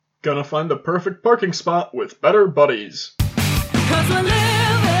Gonna find the perfect parking spot with Better Buddies. 'Cause we're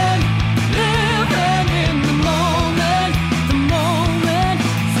living in the moment.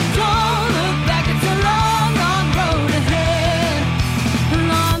 So don't look back, it's a long, long road ahead. A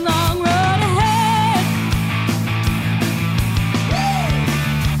long, long road ahead.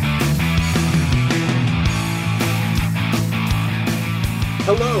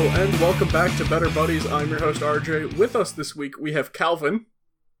 Hello, and welcome back to Better Buddies. I'm your host, RJ. With us this week, we have Calvin.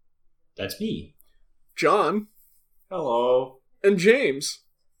 That's me. John. Hello. And James.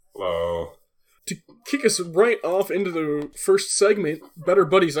 Hello. To kick us right off into the first segment, Better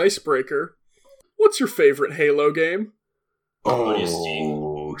Buddies Icebreaker. What's your favorite Halo game?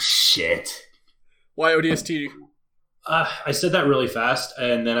 Oh, shit. Why ODST? I said that really fast,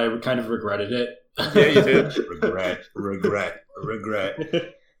 and then I kind of regretted it. Yeah, you did. Regret.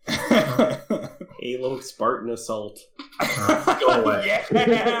 Halo Spartan Assault. Go away.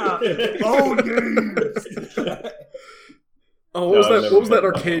 Yeah. Oh, dude. Oh, what No, was that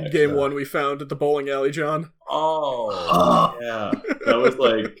arcade that, game actually. one we found at the bowling alley, John? Oh. Yeah. That was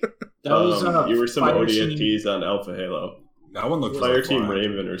like, That was you were some Fire ODSTs on Alpha Halo. That one looked Fire really Team fun.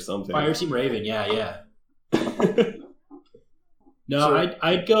 Raven or something. Fire Team Raven. Yeah. No, So-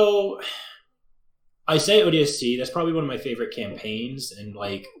 I'd go. I say ODST. That's probably one of my favorite campaigns and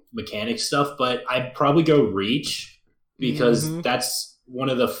like mechanic stuff. But I'd probably go Reach because Mhm. that's one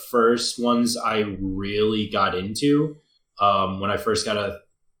of the first ones I really got into when I first got a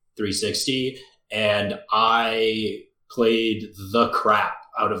 360, and I played the crap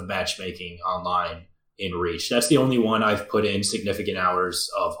out of matchmaking online in Reach. That's the only one I've put in significant hours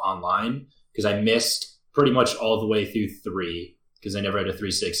of online because I missed pretty much all the way through 3 because I never had a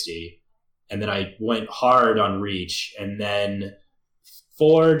 360. And then I went hard on Reach, and then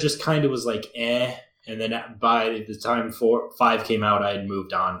 4 just kind of was like, eh. And then by the time 5 came out, I had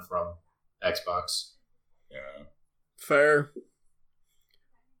moved on from Xbox. Yeah. Fair.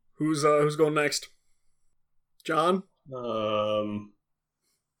 Who's going next? John?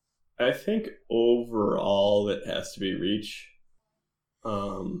 I think overall it has to be Reach.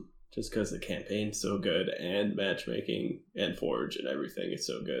 Just because the campaign's so good and matchmaking and Forge and everything is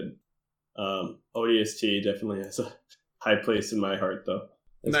so good. ODST definitely has a high place in my heart though.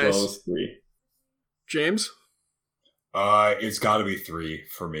 As Nice. well as 3. James? It's got to be 3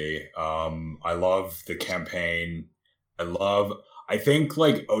 for me. I love the campaign. I think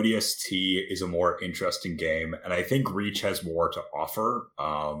like ODST is a more interesting game, and I think Reach has more to offer.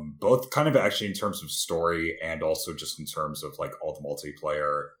 Both kind of actually in terms of story and also just in terms of like all the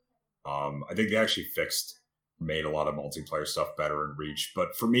multiplayer. I think they actually made a lot of multiplayer stuff better in Reach.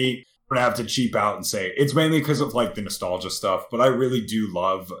 But for me, I'm gonna have to cheap out and say it's mainly because of like the nostalgia stuff. But I really do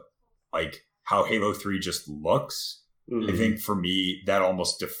love like how Halo 3 just looks. I think for me, that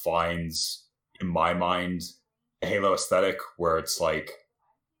almost defines, in my mind, the Halo aesthetic, where it's like,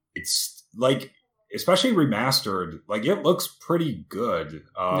 especially remastered, like it looks pretty good.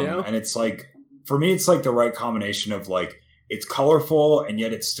 Yeah. And it's like, for me, it's like the right combination of like, it's colorful and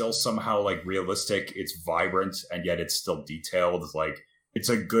yet it's still somehow like realistic. It's vibrant and yet it's still detailed. Like, it's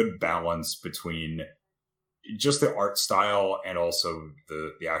a good balance between just the art style and also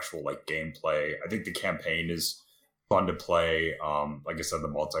the actual like gameplay. I think the campaign is fun to play. Like I said, the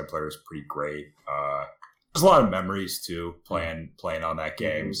multiplayer is pretty great. There's a lot of memories too playing on that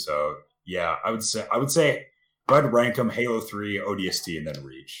game. Mhm. So yeah, I would say I'd rank them Halo 3, ODST, and then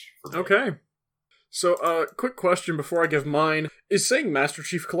Reach. for me. Okay. So, quick question before I give mine. Is saying Master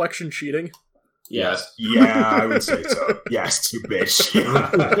Chief Collection cheating? Yes. Yeah, I would say so. Yes, you bitch.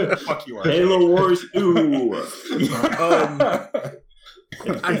 Fuck you, RJ. Halo Wars 2. Um, It's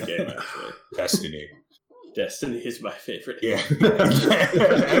a good game, actually. Destiny. Destiny is my favorite. Yeah.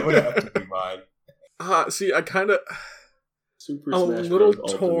 That would have to be mine. See, I kind of... Super A Smash little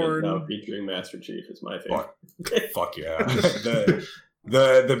Bros. torn. Ultimate now featuring Master Chief is my favorite. Fuck yeah.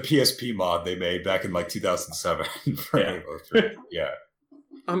 The PSP mod they made back in like 2007 for Yeah. Halo 3. Yeah.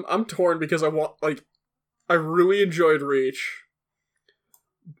 I'm torn because I really enjoyed Reach,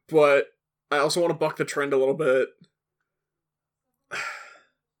 but I also want to buck the trend a little bit.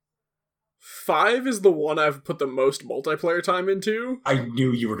 5 is the one I've put the most multiplayer time into. I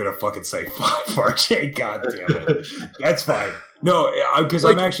knew you were gonna fucking say 5, RJ. God damn it. That's fine. No, because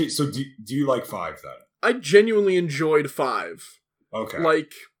I'm actually. So do you like 5 then? I genuinely enjoyed 5. Okay.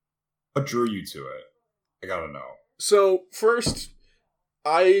 Like, What drew you to it? I gotta know. so first,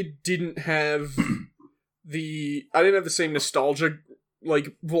 I didn't have the same nostalgia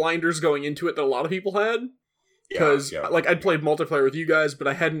like blinders going into it that a lot of people had. Because like I'd played multiplayer with you guys, but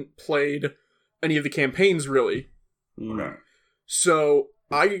I hadn't played any of the campaigns really. Okay. So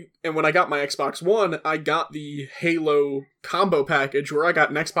And when I got my Xbox One, I got the Halo combo package where I got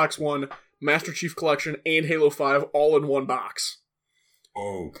an Xbox One, Master Chief Collection, and Halo 5 all in one box.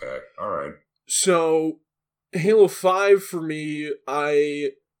 Okay, alright. So, Halo 5 for me,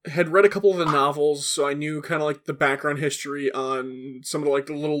 I had read a couple of the novels, so I knew kind of like the background history on some of the, like,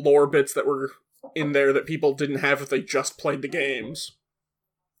 the little lore bits that were in there that people didn't have if they just played the games.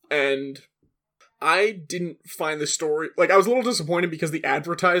 And I didn't find the story... Like, I was a little disappointed because the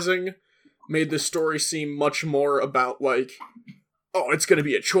advertising made the story seem much more about, like, oh, it's gonna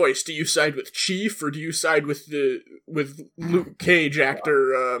be a choice. Do you side with Chief, or do you side with Luke Cage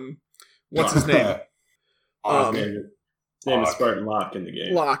actor, what's his name? His name is Spartan Locke in the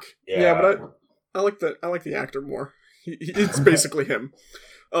game. Locke. Yeah, but I like the actor more. It's basically him.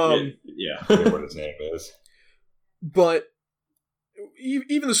 Yeah. I don't know what his name is. But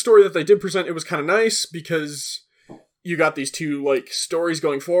even the story that they did present, it was kind of nice because you got these two like stories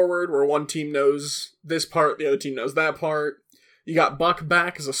going forward where one team knows this part, the other team knows that part. You got Buck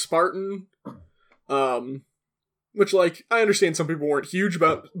back as a Spartan, which, like, I understand some people weren't huge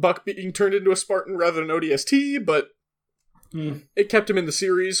about Buck being turned into a Spartan rather than ODST, but it kept him in the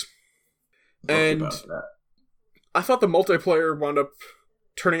series. And I thought the multiplayer wound up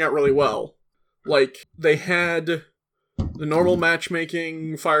turning out really well. Like, they had the normal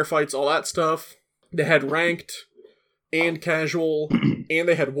matchmaking, firefights, all that stuff. They had ranked and casual, and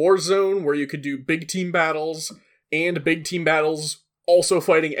they had Warzone, where you could do big team battles, and big team battles also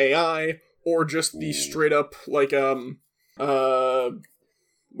fighting AI, or just the straight up, like, what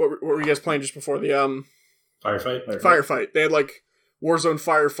were you guys playing just before? The, Firefight. They had, like, Warzone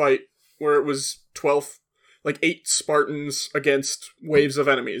Firefight, where it was 8 Spartans against waves of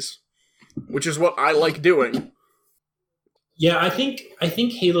enemies, which is what I like doing. Yeah, I think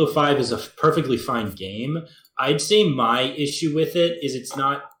Halo 5 is a perfectly fine game. I'd say my issue with it is it's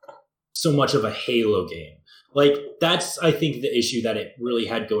not so much of a Halo game. Like, that's, I think, the issue that it really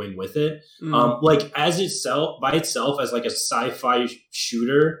had going with it. Like, as itself, by itself, as like a sci-fi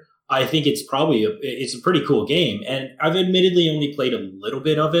shooter, I think it's probably it's a pretty cool game. And I've admittedly only played a little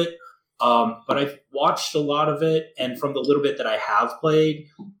bit of it, but I've watched a lot of it. And from the little bit that I have played,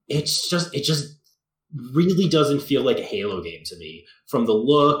 it just really doesn't feel like a Halo game to me. From the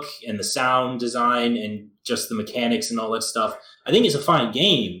look and the sound design and just the mechanics and all that stuff, I think it's a fine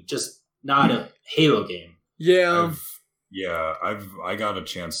game, just not a Halo game. Yeah. I got a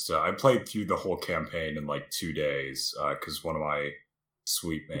chance to... I played through the whole campaign in like 2 days, because one of my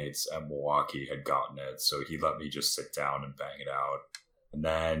suite mates at Milwaukee had gotten it, so he let me just sit down and bang it out. And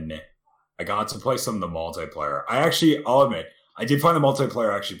then I got to play some of the multiplayer. I'll admit, I did find the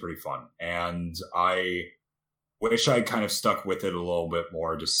multiplayer actually pretty fun, and I wish I kind of stuck with it a little bit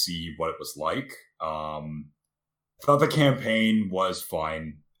more to see what it was like. I thought the campaign was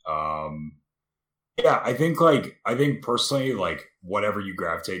fine. Yeah, I think personally, like, whatever you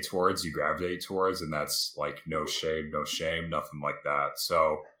gravitate towards, and that's, like, no shame, nothing like that.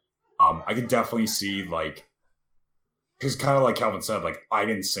 So, I could definitely see, like, because kind of like Calvin said, like, I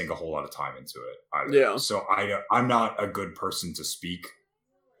didn't sink a whole lot of time into it either. Yeah. So I'm not a good person to speak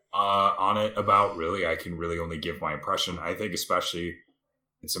on it about, really. I can really only give my impression. I think especially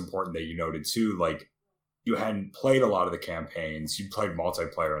it's important that you noted, too, like, you hadn't played a lot of the campaigns, you played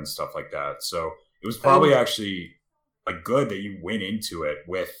multiplayer and stuff like that, so it was probably actually like good that you went into it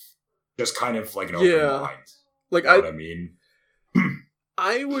with just kind of like an open mind. Like, you know what I mean?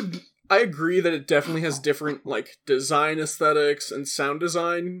 I agree that it definitely has different, like, design aesthetics and sound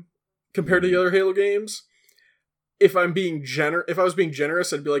design compared to the other Halo games. If I was being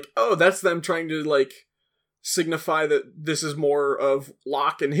generous, I'd be like, oh, that's them trying to, like, signify that this is more of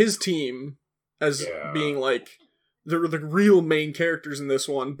Locke and his team as being, like, the real main characters in this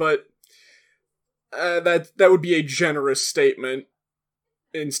one, but that would be a generous statement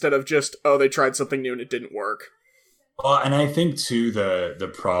instead of just, oh, they tried something new and it didn't work. Well, and I think too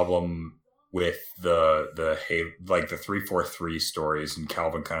the problem with the 343 stories, and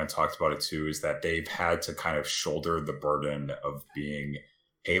Calvin kind of talked about it too, is that they've had to kind of shoulder the burden of being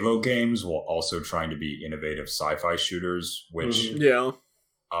Halo games while also trying to be innovative sci-fi shooters, which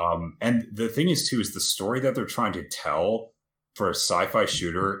and the thing is too is the story that they're trying to tell for a sci-fi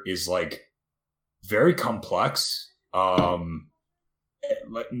shooter is like very complex.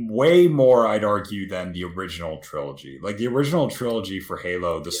 Way more, I'd argue, than the original trilogy. Like, the original trilogy for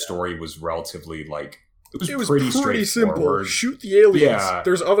Halo, the story was relatively, like, it was pretty simple. Shoot the aliens. Yeah.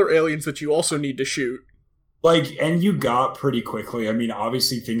 There's other aliens that you also need to shoot. Like, and you got pretty quickly. I mean,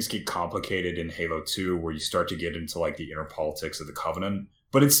 obviously things get complicated in Halo 2, where you start to get into, like, the inner politics of the Covenant,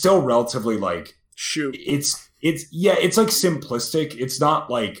 but it's still relatively, like, shoot. It's like simplistic. It's not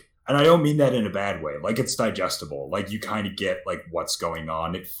like, and I don't mean that in a bad way. Like, it's digestible. Like, you kind of get like what's going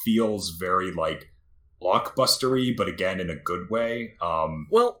on. It feels very like blockbustery, but again in a good way.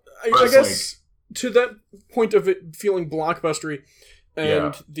 Well, I guess to that point of it feeling blockbustery,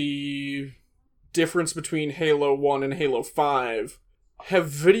 and the difference between Halo 1 and Halo 5, have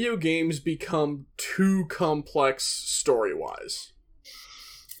video games become too complex story-wise?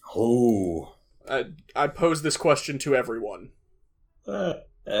 Oh. I pose this question to everyone.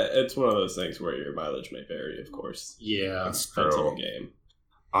 It's one of those things where your mileage may vary, of course. Yeah, That's Depends true. on the game.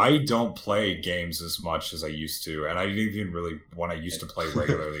 I don't play games as much as I used to, and I didn't even really, when I used to play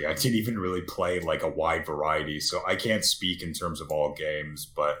regularly, I didn't even really play like a wide variety, so I can't speak in terms of all games,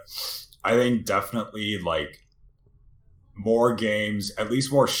 but I think definitely like more games, at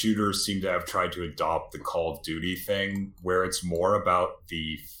least more shooters seem to have tried to adopt the Call of Duty thing, where it's more about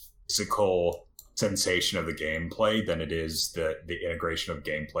the physical sensation of the gameplay than it is the integration of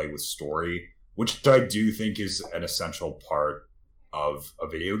gameplay with story, which I do think is an essential part of a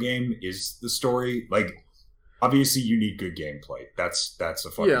video game, is the story. Like, obviously you need good gameplay, that's a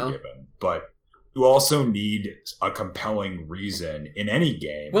fucking given, but you also need a compelling reason in any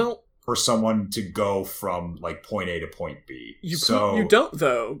game for someone to go from like point A to point B. You don't,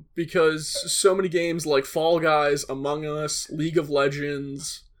 though, because so many games like Fall Guys, Among Us, League of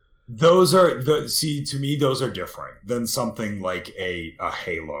Legends, those are to me those are different than something like a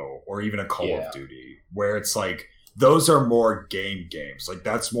Halo or even a Call of Duty, where it's like those are more games. Like,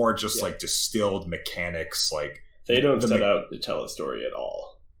 that's more just like distilled mechanics. Like, they don't set out to tell a story at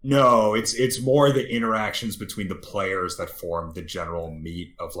all. No, it's more the interactions between the players that form the general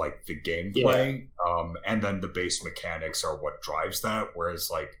meat of like the gameplay, and then the base mechanics are what drives that. Whereas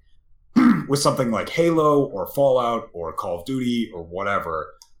like with something like Halo or Fallout or Call of Duty or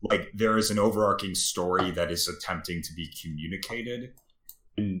whatever, like there is an overarching story that is attempting to be communicated,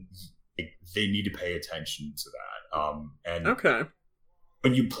 and they need to pay attention to that. And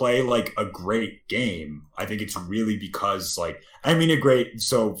when you play like a great game, I think it's really because like, I mean,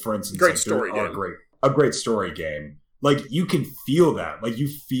 for instance, a great story game, like you can feel that, like you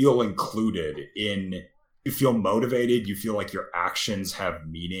feel included in, you feel motivated, you feel like your actions have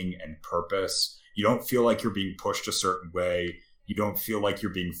meaning and purpose. You don't feel like you're being pushed a certain way. You don't feel like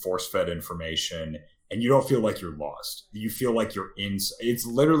you're being force-fed information, and you don't feel like you're lost. You feel like you're it's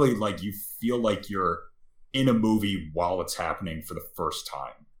literally like you feel like you're in a movie while it's happening for the first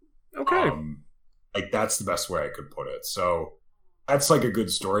time. Okay. Like, that's the best way I could put it. So that's like a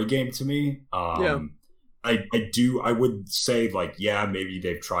good story game to me. I would say like, maybe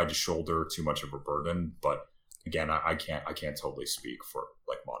they've tried to shoulder too much of a burden, but again, I can't totally speak for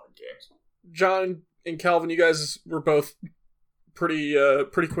like modern games. John and Calvin, you guys were both pretty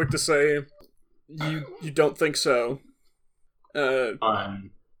quick to say you don't think so.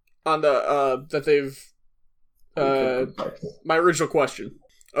 On the that they've my original question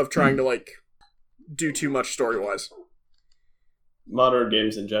of trying to like do too much story wise. Modern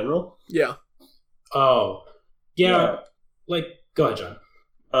games in general? Yeah. Oh. Yeah. Like, go ahead,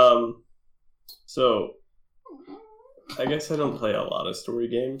 John. So I guess I don't play a lot of story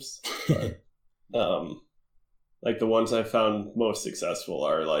games, but like the ones I found most successful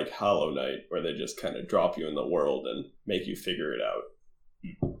are like Hollow Knight, where they just kind of drop you in the world and make you figure it out.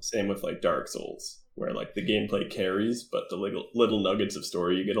 Same with like Dark Souls, where like the gameplay carries, but the little nuggets of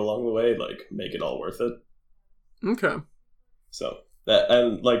story you get along the way like make it all worth it. Okay. So that,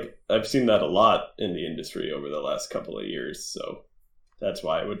 and like I've seen that a lot in the industry over the last couple of years, so that's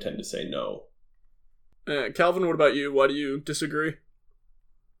why I would tend to say no. Calvin, what about you? Why do you disagree?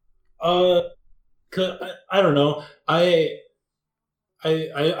 I don't know. I've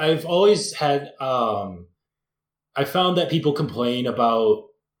always had I found that people complain about,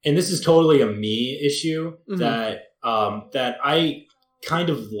 and this is totally a me issue, that I kind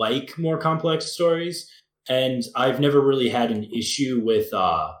of like more complex stories, and I've never really had an issue with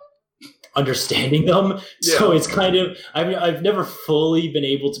understanding them. So it's kind of, I've never fully been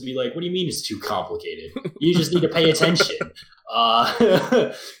able to be like, what do you mean it's too complicated? You just need to pay attention.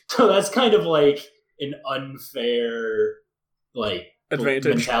 So that's kind of like an unfair like advantage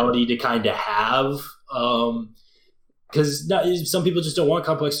mentality to kind of have, because some people just don't want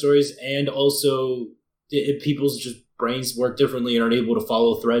complex stories, and also people's just brains work differently and are able to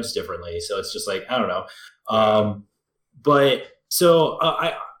follow threads differently. So it's just like, I don't know. But so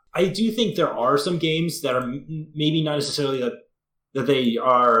I do think there are some games that are maybe not necessarily that they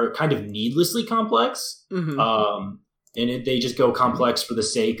are kind of needlessly complex. And they just go complex for the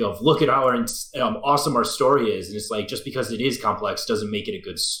sake of, look at how awesome our story is. And it's like, just because it is complex doesn't make it a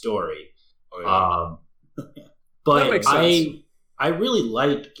good story. Oh, yeah. But That makes sense. I really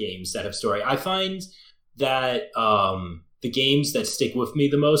like games that have story. I find that the games that stick with me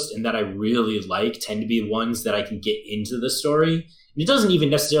the most and that I really like tend to be ones that I can get into the story. And it doesn't even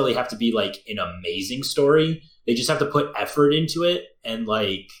necessarily have to be like an amazing story. They just have to put effort into it and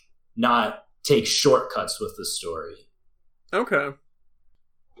like not take shortcuts with the story. Okay.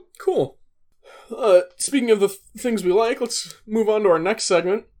 Cool. Speaking of the things we like, let's move on to our next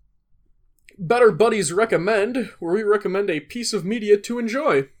segment. Better Buddies Recommend, where we recommend a piece of media to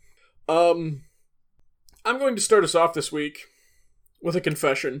enjoy. I'm going to start us off this week with a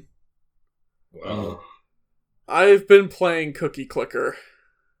confession. Wow. I've been playing Cookie Clicker.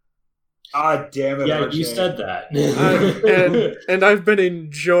 Ah, damn it. Yeah, RJ. you said that. and I've been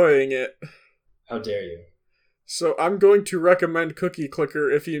enjoying it. How dare you? So I'm going to recommend Cookie Clicker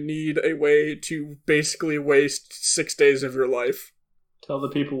if you need a way to basically waste 6 days of your life. Tell the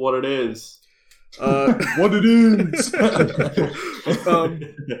people what it is. What it is.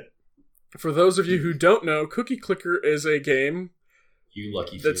 For those of you who don't know, Cookie Clicker is a game You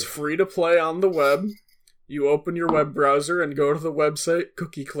lucky few. that's free to play on the web. You open your web browser and go to the website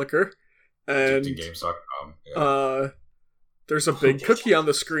Cookie Clicker, and Games.com. Yeah. there's a big cookie on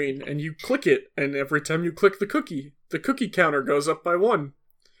the screen, and you click it, and every time you click the cookie counter goes up by 1.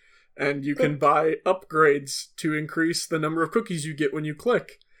 And you can buy upgrades to increase the number of cookies you get when you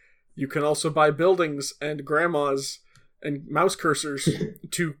click. You can also buy buildings and grandmas and mouse cursors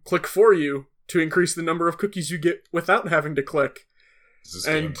to click for you to increase the number of cookies you get without having to click. Is this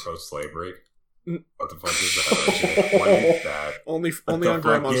game pro-slavery? What the fuck is that? What is that? Only What on the fuck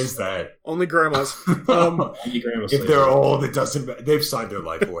grandmas. is that? Only grandmas. If they're old, it doesn't. They've signed their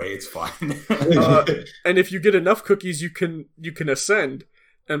life away. It's fine. And if you get enough cookies, you can ascend.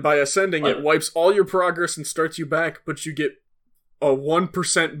 And by ascending, it wipes all your progress and starts you back, but you get a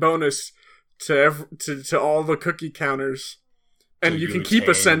 1% bonus to all the cookie counters. And So you you can keep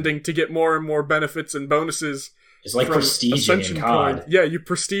attain- ascending to get more and more benefits and bonuses. It's like from prestige in Ascension COD. Point. Yeah, you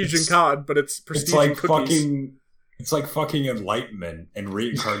prestige in COD, but it's prestige It's like in cookies. fucking. It's like fucking enlightenment and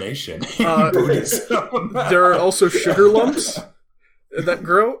reincarnation. Uh, Buddhism. There are also sugar lumps that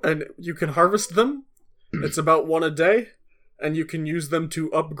grow, and you can harvest them. It's about 1 a day, and you can use them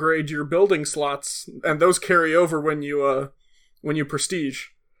to upgrade your building slots, and those carry over when you prestige.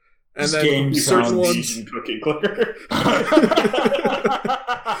 And This then game certain sounds- ones, Cookie Clicker.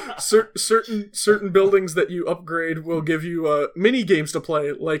 certain buildings that you upgrade will give you mini games to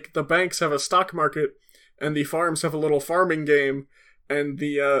play. Like the banks have a stock market, and the farms have a little farming game, and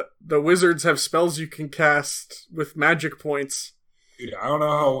the wizards have spells you can cast with magic points. Dude, I don't know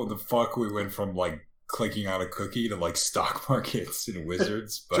how the fuck we went from like clicking on a cookie to like stock markets and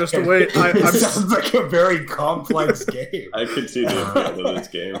wizards. But Just wait, it I'm- sounds like a very complex game. I could see the appeal of this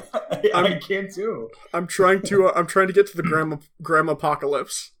game. I can't too. I'm trying to get to the grandma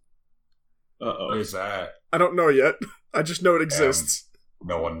apocalypse. What Uh-oh. is that? I don't know yet. I just know it exists.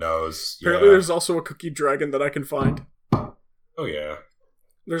 No one knows. Apparently, Yeah. there's also a cookie dragon that I can find. Oh yeah.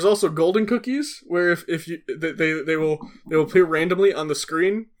 There's also golden cookies, where if you they will appear randomly on the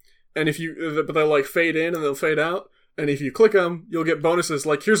screen, and if you but they'll like fade in and they'll fade out, and if you click them, you'll get bonuses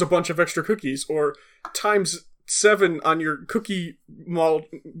like here's a bunch of extra cookies or times 7 on your cookie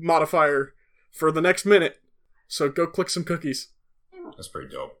modifier for the next minute. So go click some cookies. That's pretty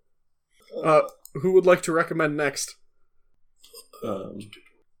dope. Who would like to recommend next?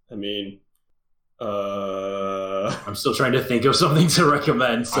 I mean, I'm still trying to think of something to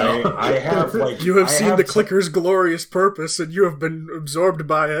recommend. So I have like You have I seen the some- clicker's glorious purpose, and you have been absorbed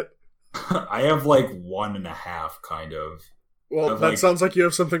by it. I have like 1.5 kind of. Well, Of, that like- sounds like you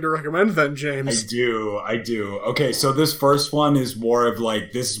have something to recommend then, I James. do. Okay, so this first one is more of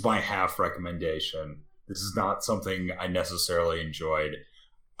like this is my half recommendation. This is not something I necessarily enjoyed.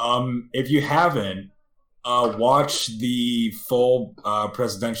 If you haven't, watch the full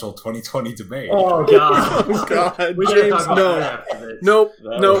presidential 2020 debate. oh god, Oh, God, we gotta James, talk about no. that after this. Nope,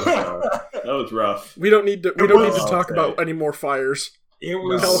 that nope. was, that was rough. We don't need to was- talk about any more fires. It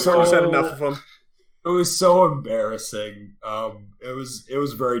was California's so had enough of them. it was so embarrassing. It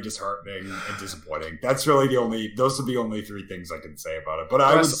was very disheartening and disappointing. Those are the only 3 things I can say about it. But I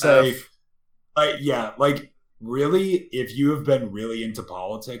would Press say, F. really, if you have been really into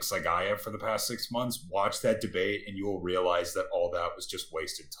politics like I have for the past 6 months, watch that debate and you will realize that all that was just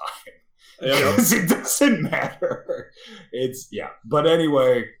wasted time. Yeah. Because it doesn't matter. But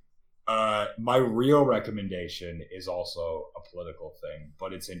anyway, my real recommendation is also a political thing,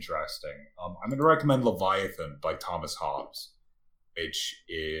 but it's interesting. I'm going to recommend Leviathan by Thomas Hobbes, which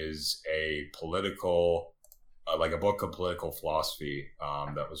is a political like a book of political philosophy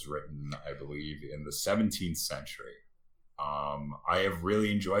that was written, I believe, in the 17th century. I have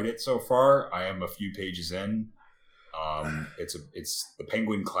really enjoyed it so far. I am a few pages in. It's the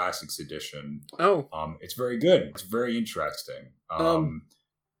Penguin Classics edition. Oh, it's very good. It's very interesting.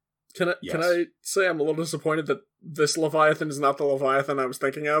 Can I say I'm a little disappointed that this Leviathan is not the Leviathan I was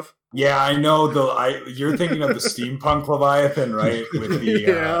thinking of? Yeah, I know. You're thinking of the steampunk Leviathan, right? With the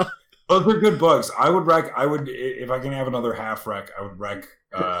Yeah. those are good books. I would if I can have another half rec, I would rec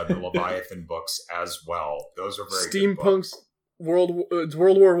the Leviathan books as well. Those are very good Steampunk books. World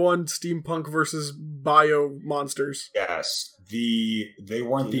War One steampunk versus bio monsters. Yes, they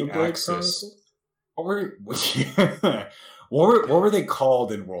weren't the Xenoblade Axis. Chronicles? What were they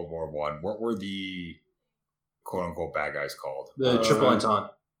called in World War One? What were the quote unquote bad guys called? The Triple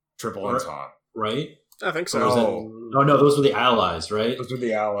Entente, Triple Entente, right? I think so. No, those were the Allies, right? Those were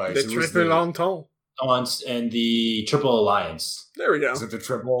the Allies. The It was Triple Entente. And the Triple Alliance. There we go. Is it the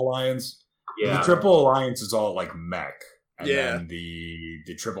Triple Alliance? Yeah. The Triple Alliance is all like mech, and Yeah. then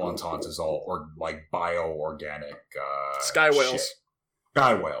the Triple Entente is all like bio-organic Sky whales. shit.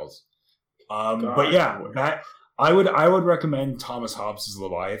 Sky whales. Sky But yeah, whales. that I would recommend Thomas Hobbes'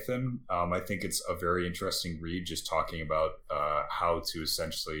 Leviathan. I think it's a very interesting read, just talking about how to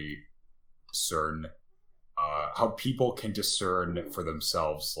essentially discern how people can discern for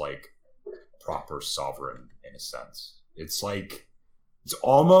themselves like proper sovereign in a sense. It's like it's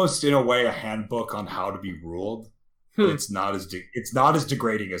almost in a way a handbook on how to be ruled. But it's not as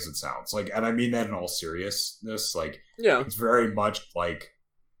degrading as it sounds. Like, and I mean that in all seriousness. Like, Yeah. it's very much like,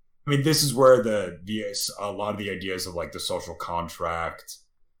 I mean, this is where a lot of the ideas of like the social contract,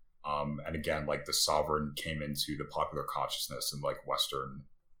 and again, like the sovereign came into the popular consciousness and like Western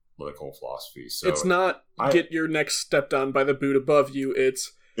political philosophy. So It's not get your neck stepped on by the boot above you.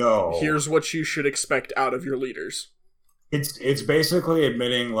 It's here's what you should expect out of your leaders. It's basically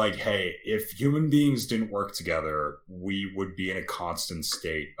admitting like, hey, if human beings didn't work together, we would be in a constant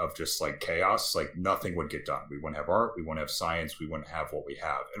state of just like chaos. Like nothing would get done. We wouldn't have art. We wouldn't have science. We wouldn't have what we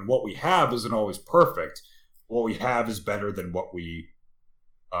have. And what we have isn't always perfect. What we have is better than what we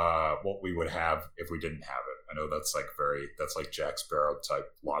would have if we didn't have it. I know that's like Jack Sparrow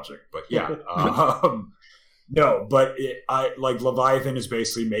type logic, but yeah. No, but Leviathan is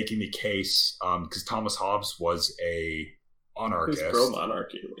basically making the case because Thomas Hobbes was a anarchist. He's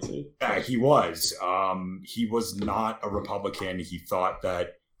pro-monarchy, was he? Yeah, he was. He was not a Republican. He thought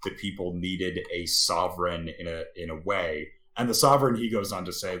that the people needed a sovereign in a way, and the sovereign, he goes on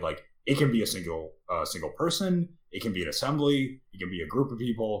to say, like, it can be a single person, it can be an assembly, it can be a group of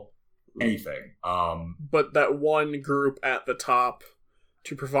people, anything. But that one group at the top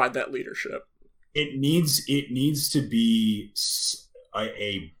to provide that leadership. It needs to be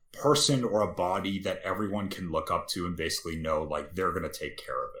a person or a body that everyone can look up to and basically know like they're going to take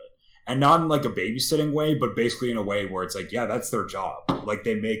care of it, and not in like a babysitting way, but basically in a way where it's like, yeah, that's their job. Like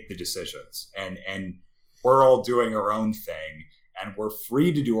they make the decisions, and we're all doing our own thing, and we're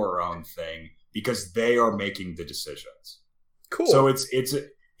free to do our own thing because they are making the decisions. Cool. So it's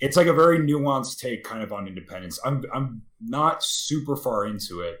like a very nuanced take kind of on independence. I'm not super far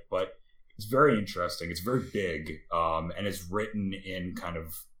into it, but it's very interesting. It's very big, and it's written in kind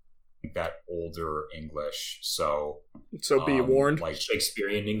of that older English. So be warned. Like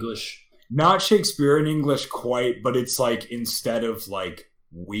Shakespearean English. Not Shakespearean English quite, but it's like instead of like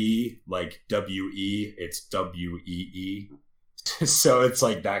we, like W-E, it's W-E-E. So it's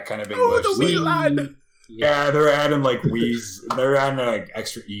like that kind of English. Oh, the wee lad! Yeah, they're adding like we's. They're adding like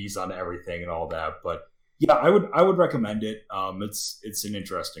extra E's on everything and all that. But yeah, I would recommend it. It's an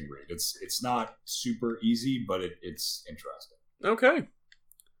interesting read. It's not super easy, but it's interesting. Okay.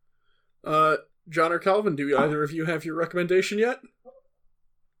 John or Calvin, do either of you have your recommendation yet?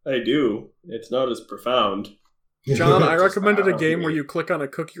 I do. It's not as profound. John, I recommended a game where you click on a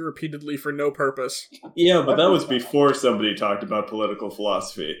cookie repeatedly for no purpose. Yeah, but that was before somebody talked about political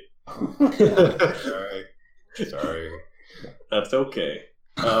philosophy. Sorry. That's okay.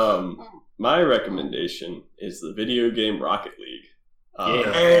 My recommendation is the video game Rocket League.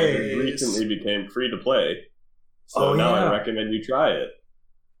 It recently became free to play, so now I recommend you try it.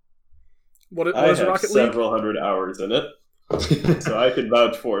 What I is have Rocket League? several hundred hours in it, so I could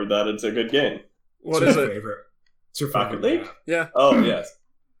vouch for that it's a good game. What is it? Favorite? It's your Rocket favorite League? Yeah. Oh yes.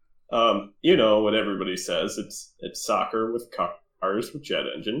 You know what everybody says. It's soccer with cars with jet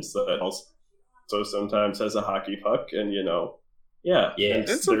engines that also sometimes has a hockey puck, and Yeah. And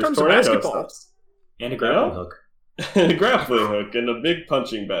there's sometimes a tornado basketball. stuff. And a grappling hook. And a grappling hook and a big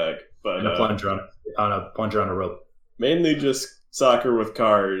punching bag, but And a plunger on a rope. mainly just soccer with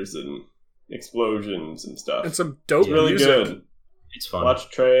cars and explosions and stuff. And some dope It's really music. good. It's fun. Watch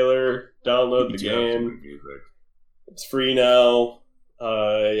the trailer, download the Yeah, some game. good music. It's free now.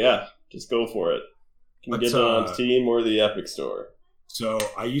 Yeah, just go for it. You can Let's, get it on Steam or the Epic Store. So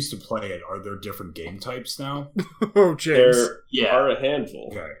I used to play it. Are there different game types now? Oh, James. There are a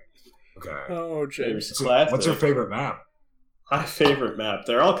handful. Okay. Oh, James. There's classic. What's your favorite map? My favorite map.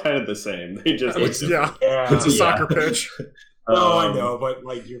 They're all kind of the same. They just look It's, different. yeah, it's a Yeah. soccer pitch. No, I know, but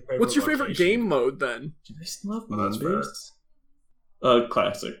like your favorite. What's your favorite location? game mode then? Do they still have Oh, that's Moonbase?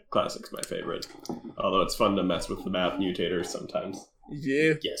 Classic. Classic's my favorite. Although it's fun to mess with the map mutators sometimes.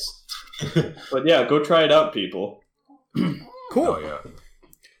 Yeah. Yes. But yeah, go try it out, people. Cool. Oh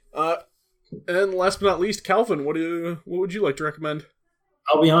yeah. And last but not least, Calvin, what would you like to recommend?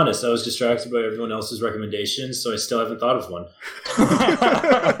 I'll be honest, I was distracted by everyone else's recommendations, so I still haven't thought of one.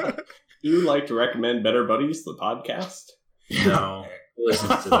 You like to recommend Better Buddies, the podcast? No. Listen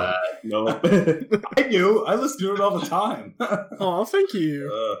to that. No. I do. I listen to it all the time. Oh, thank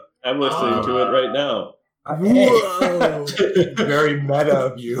you. I'm listening to it right now. Whoa. Very meta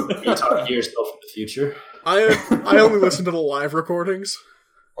of you. You're talking to yourself in the future. I only listen to the live recordings.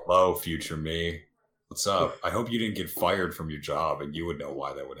 Hello, future me. What's up? I hope you didn't get fired from your job, and you would know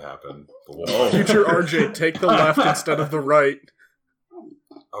why that would happen. But Oh. Future RJ, take the left instead of the right.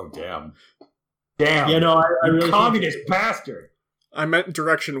 Oh, damn. Damn. Yeah, no, I you really communist bastard. I meant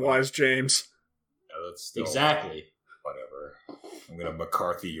direction-wise, James. Yeah, that's still Exactly. whatever. I'm gonna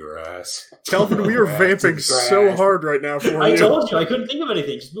McCarthy your ass. Calvin, we are Grass vamping to so grass. hard right now for I you. told you I couldn't think of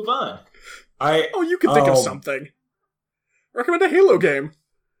anything. Just move on. Oh, you can think of something. Recommend a Halo game.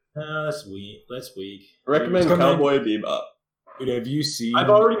 That's weak. That's weak. Recommend Come on. Cowboy Bebop. Dude, have you seen? I've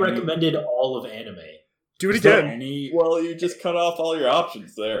already any- recommended all of anime. Do it Is there again. any? Well, you just cut off all your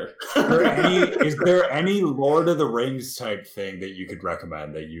options there. Is there any Lord of the Rings type thing that you could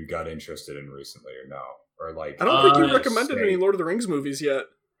recommend that you got interested in recently, or no? Or like I don't think you yes, recommended any Lord of the Rings movies yet.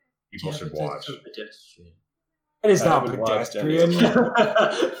 people should watch? Pedestrian. It is I not haven't watched any pedestrian.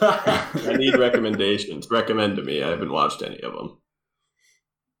 of I need recommendations. Recommend to me. I haven't watched any of them.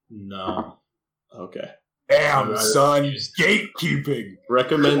 No. Okay. Damn, Right. son, gatekeeping.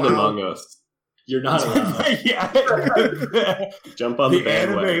 Recommend Wow. Among Us. You're not allowed. Yeah, Jump on the the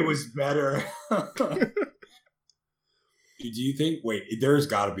bandwagon. anime was better. Do you think? Wait, there's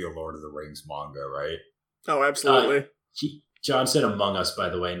got to be a Lord of the Rings manga, right? Oh, absolutely. John said Among Us, by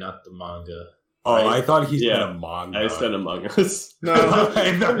the way, not the manga. Oh, Right. I thought he said Yeah. a manga. I said Among Us. No.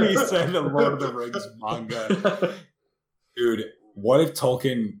 I thought he said a Lord of the Rings manga. Dude, what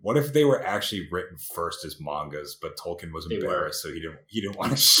if they were actually written first as mangas, but Tolkien was They were. embarrassed, so he didn't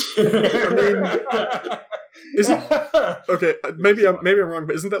want to share. Isn't okay? Maybe I'm wrong,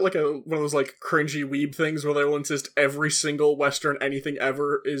 but isn't that like one of those like cringy weeb things where they'll insist every single Western anything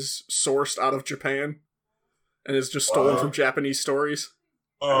ever is sourced out of Japan and is just stolen Wow. from Japanese stories?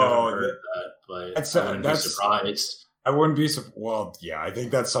 I haven't Oh, heard that, but that's- I wouldn't be that's- surprised. I wouldn't be well. Yeah, I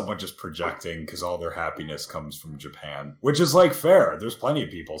think that's someone just projecting because all their happiness comes from Japan, which is like fair. There's plenty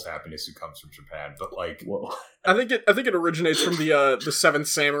of people's happiness who comes from Japan, but like, Whoa. I think it originates from the Seventh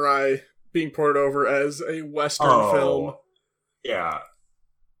Samurai being ported over as a Western film. Yeah,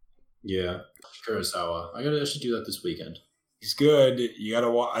 Yeah. Kurosawa. I should do that this weekend. he's good. You gotta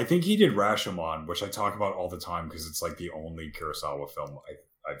watch. I think he did Rashomon, which I talk about all the time because it's like the only Kurosawa film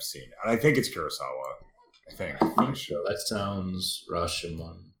I've seen, and I think it's Kurosawa. I think. I'm pretty sure. That sounds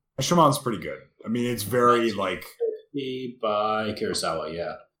Rashomon. Rashomon's pretty good. I mean, it's very like By Kurosawa,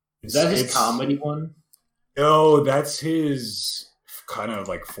 yeah. Is that his it's- comedy one? No, that's his kind of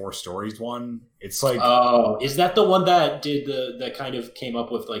like Four Stories one. It's like Oh, is that the one that did that kind of came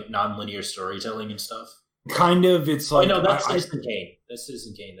up with like non-linear storytelling and stuff? kind of. It's like no, that's I- Citizen Kane. That's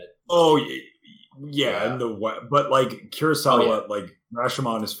Citizen Kane. That Oh yeah, Yeah. and but like Kurosawa, Oh, yeah. like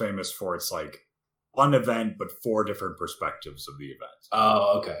Rashomon is famous for its like one event, but four different perspectives of the event.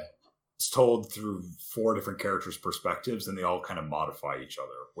 Oh, okay. It's told through four different characters' perspectives, and they all kind of modify each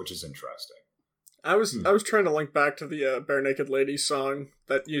other, which is interesting. I was trying to link back to the Bare Naked Ladies song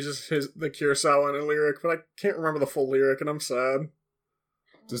that uses the Kurosawa in a lyric, but I can't remember the full lyric, and I'm sad.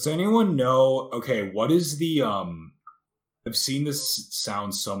 Does anyone know? Okay, what is the I've seen this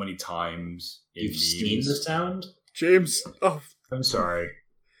sound so many times. In You've seen memes. the sound? James, oh, I'm sorry.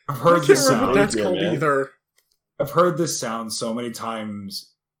 I've I heard can't this remember what sound. that's Yeah, called man. either. I've heard this sound so many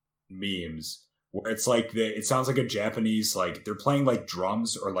times in memes where it's like it sounds like a Japanese, like they're playing like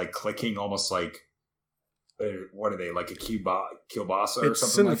drums or like clicking almost like what are they, like a kielbasa or It's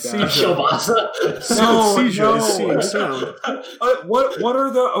something like that? synesthesia. Kielbasa. Synesthesia is seeing sound. What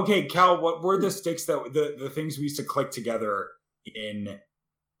are the Cal? What were the sticks that the things we used to click together in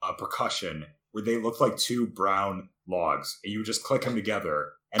percussion where they look like two brown logs, and you just click them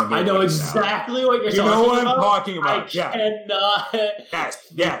together. And it made I know like a sound. exactly what you're You talking know what about. I'm talking about? I cannot.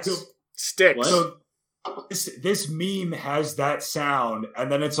 Yes. Sticks. What? So this meme has that sound,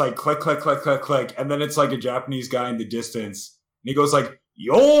 and then it's like click, click, click, click, click, and then it's like a Japanese guy in the distance, and he goes like,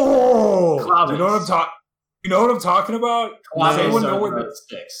 "Yo!" Claves. You know what I'm talking? You know what I'm talking about? Does anyone know what? the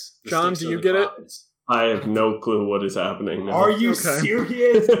sticks? The John, sticks do are you the get it? claves. I have no clue what is happening now. Are you Okay.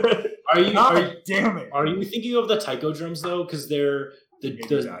 serious? Are you God damn it! are you thinking of the taiko drums though? Because they're the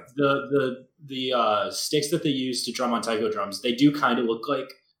sticks that they use to drum on taiko drums. They do kind of look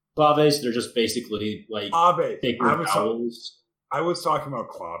like claves. They're just basically like Clave. thicker vowels. I was talking about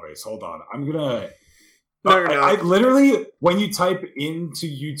claves. Hold on. I'm gonna. No, you're not. I literally, when you type into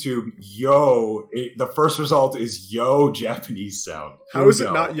YouTube, yo, the first result is yo Japanese sound. How is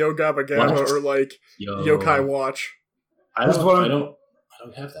it not Yo Gabba Gabba What? or like Yokai Watch? I That's what don't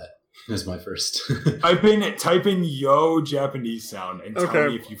have that. That's my first. Type in yo Japanese sound and tell Okay.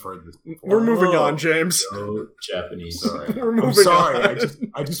 me if you've heard this before. We're moving Oh. on, James. So Japanese. Sorry. We're moving I'm sorry.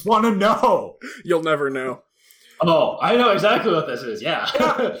 on. I just want to know. You'll never know. Oh, I know exactly what this is. Yeah.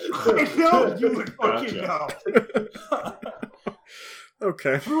 I know you would fucking Gotcha. know.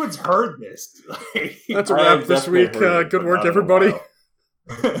 Okay. Everyone's heard this. That's a I wrap have this definitely week. heard it, Good but work, not in a everybody. while.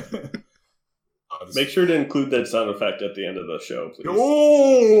 Make sure to include that sound effect at the end of the show, please.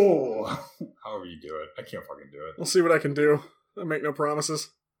 Oh, however you do it, I can't fucking do it. We'll see what I can do. I make no promises.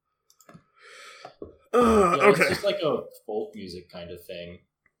 Yeah, Okay. It's just like a folk music kind of thing.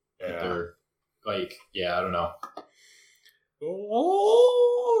 Yeah. They're like, yeah, I don't know.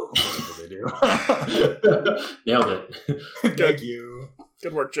 Oh, that's what they do. Nailed it. Thank you.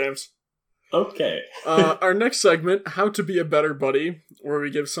 Good work, James. Okay. Our next segment, How to Be a Better Buddy, where we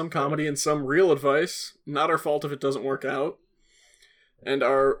give some comedy and some real advice. Not our fault if it doesn't work out. And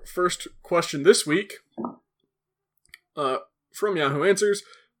our first question this week, from Yahoo Answers,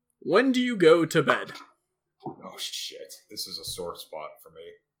 when do you go to bed? Oh shit, this is a sore spot for me.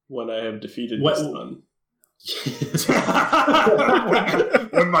 When I have defeated What- the sun.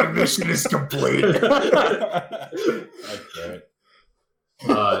 When my mission is complete. Okay.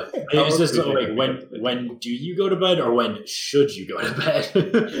 Is this like when do you go to bed or when should you go to bed?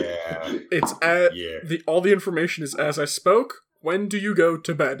 Yeah. It's at Yeah. all the information is as I spoke. When do you go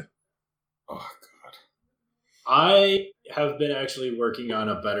to bed? Oh god. I have been actually working on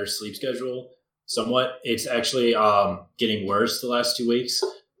a better sleep schedule. Somewhat, it's actually getting worse the last 2 weeks.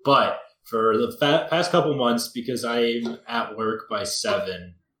 But for the past couple months, because I'm at work by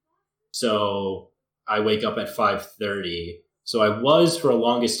 7, so I wake up at 5:30. So I was for the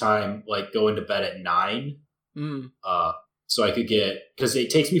longest time like going to bed at 9. So I could because it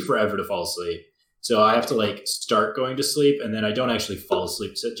takes me forever to fall asleep. So I have to like start going to sleep, and then I don't actually fall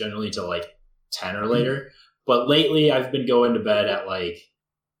asleep generally until like 10 or later. But lately, I've been going to bed at like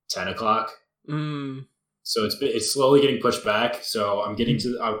 10 o'clock. So it's slowly getting pushed back. So I'm getting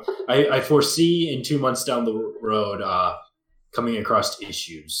to. I foresee in 2 months down the road coming across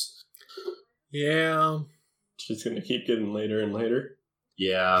issues. Yeah. It's just going to keep getting later and later.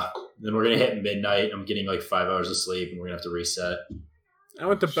 Yeah. Then we're gonna hit midnight. I'm getting like 5 hours of sleep, and we're gonna have to reset. I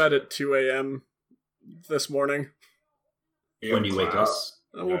went to bed at 2 a.m. this morning. When do you wake up?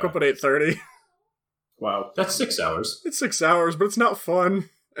 I woke up at 8:30. Wow. That's 6 hours. It's 6 hours, but it's not fun.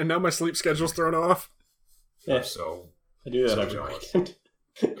 And now my sleep schedule's thrown off. Yeah, So I do that so every jealous. weekend.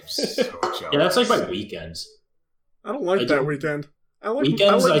 I'm so jealous. Yeah, that's like my weekends. I don't like I that do- weekend. I like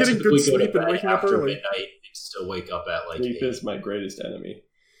Weekends, I getting typically good go to sleep and bed waking up after early. midnight and still wake up at like Sleep 8. is my greatest enemy.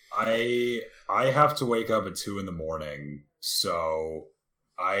 I have to wake up at 2 a.m, so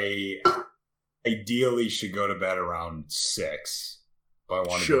I ideally should go to bed around 6. But I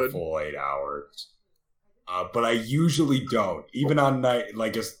want to do a Should. full 8 hours. But I usually don't, even on night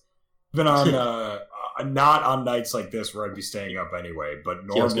even on not on nights like this where I'd be staying up anyway. But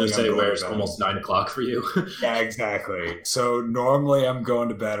Yeah, I was normally gonna say I'm going where to it's bed- almost 9 o'clock for you. Yeah, exactly. So normally I'm going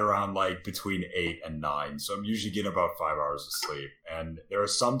to bed around like between 8 and 9. So I'm usually getting about 5 hours of sleep. And there are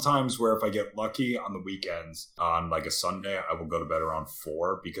some times where if I get lucky on the weekends, on like a Sunday, I will go to bed around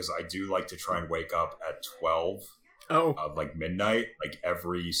 4 because I do like to try and wake up at 12, Oh, like midnight, like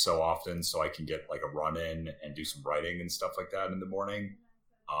every so often, so I can get like a run in and do some writing and stuff like that in the morning.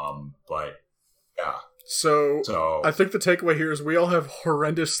 But yeah, so I think the takeaway here is we all have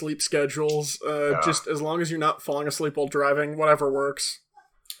horrendous sleep schedules. Yeah. Just as long as you're not falling asleep while driving, whatever works.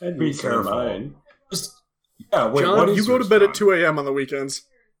 I'd Be be careful. mine. just yeah. Wait, John, what is you go to yours, bed John? at 2 a.m. on the weekends.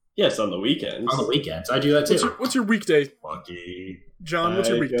 Yes, on the weekends. On the weekends, I do that too. What's your weekday, Lucky. John? What's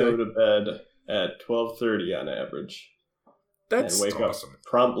your I weekday? go to bed at 12:30 on average. That's and wake up awesome.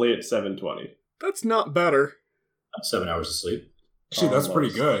 promptly at 7:20. That's not better. 7 hours of sleep. Actually, that's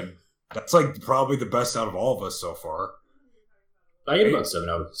pretty Almost. good. That's like probably the best out of all of us so far. I get about 7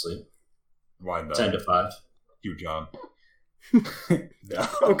 hours of sleep. Why not? 10 to 5. You, John. No,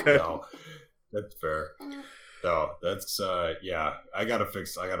 Okay. no, that's fair. No, that's yeah. I gotta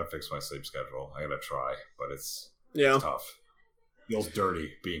fix my sleep schedule. I gotta try, but it's Yeah. tough. Feels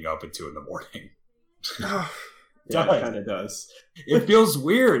dirty being up at 2 a.m. Yeah, Does. it kind of does. It feels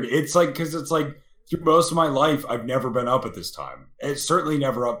weird. It's like because it's like through most of my life, I've never been up at this time. It's certainly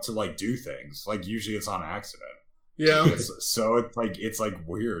never up to like do things. Like usually, it's on accident. Yeah. So it's like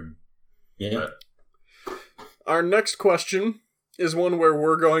weird. Yeah. Our next question is one where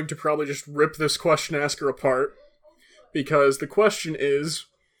we're going to probably just rip this question asker apart. Because the question is,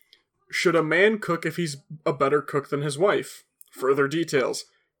 should a man cook if he's a better cook than his wife? Further details.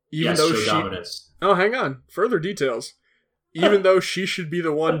 Even Yes, though show she... dominance. Oh, hang on. Further details. Even though she should be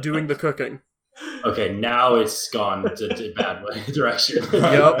the one doing the cooking. Okay, now it's gone to bad way direction.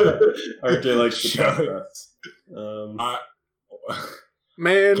 Yep. RJ likes to Show- press.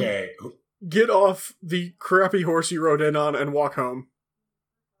 Man, Okay, get off the crappy horse you rode in on and walk home.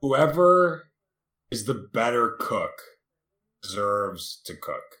 whoever is the better cook deserves to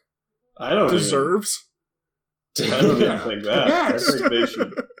cook. I don't Deserves? I don't even Yeah. think that. Yes. I think they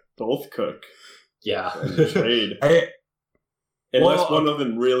should both cook Yeah. and trade. Well, Unless one of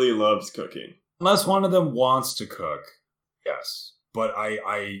them really loves cooking. Unless one of them wants to cook, yes. But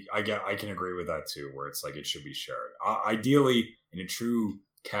I can agree with that too, where it's like it should be shared. Ideally, in a true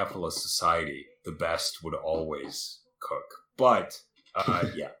capitalist society, the best would always cook. But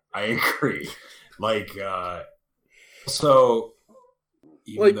yeah, I agree. Like, so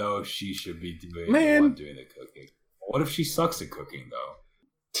even Like, though she should be doing the man. one doing the cooking, what if she sucks at cooking though?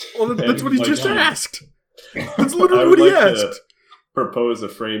 Well, that's what he Like, just um, asked. That's I literally would what he like to asked. propose a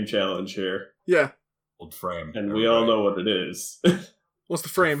frame challenge here, Yeah. Old frame, and we all know what it is. What's the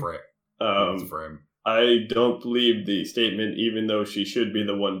frame? Old frame. I don't believe the statement, even though she should be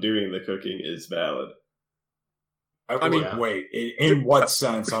the one doing the cooking, is valid. I mean- mean, wait. In what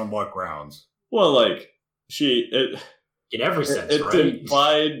sense? On what grounds? Well, like, In every sense, it's right?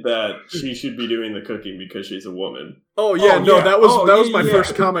 implied that she should be doing the cooking because she's a woman. Oh yeah, Oh, no, yeah. that was Oh, that was yeah, my yeah.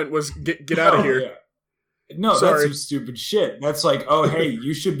 first comment was get out of Oh, here. yeah. No, Sorry. that's some stupid shit. That's like, oh hey,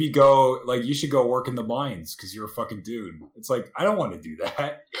 you should go work in the mines because you're a fucking dude. It's like I don't want to do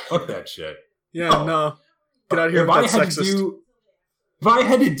that. Fuck that shit. Yeah, No. no. Get out of here If with I that had sexist. if I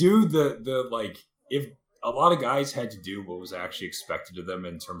had to do the like, if a lot of guys had to do what was actually expected of them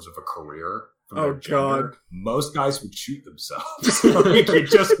in terms of a career from Oh, their gender, God. most guys would shoot themselves. Like, it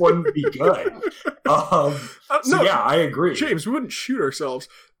just wouldn't be good. So No, yeah, I agree. James, we wouldn't shoot ourselves.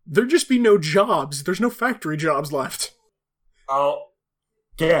 There'd just be no jobs. There's no factory jobs left. Oh,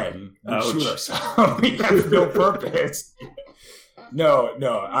 again, we Ouch. shoot ourselves. We have no purpose. No,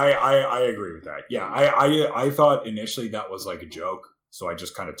 I agree with that. Yeah, I thought initially that was like a joke, so I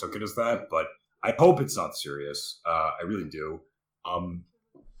just kind of took it as that. But I hope it's not serious. I really do.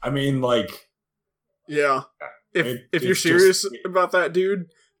 I mean, like, Yeah. If It- you're it's serious just- about that,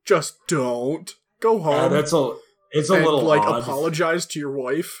 dude, just don't go home. it's a and little like odd. apologize to your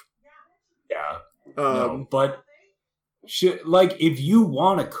wife. Yeah, no, Um, but like if you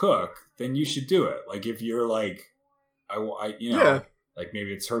want to cook, then you should do it. Like if you're like, I you know. Yeah. Like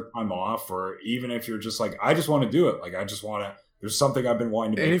maybe it's her time off, or even if you're just like, I just want to do it. Like I just want to. There's something I've been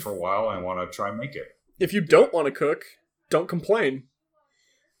wanting to And make if- for a while. And I want to try and make it. if you don't want to cook, don't complain.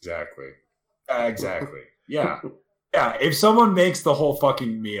 Exactly. Exactly. Yeah. Yeah. If someone makes the whole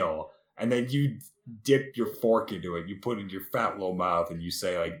fucking meal and then you dip your fork into it, you put it in your fat little mouth, and you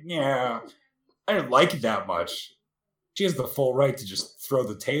say like, "Yeah, I didn't like it that much." She has the full right to just throw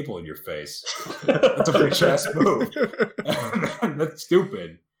the table in your face. That's a bitch ass move. That's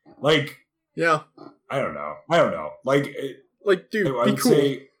stupid. Like. Yeah. I don't know. Like, Like, dude, I be would cool.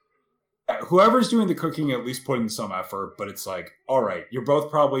 say whoever's doing the cooking at least put in some effort, but it's like, all right, you're both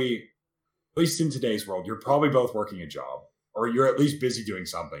probably, at least in today's world, you're probably both working a job, or you're at least busy doing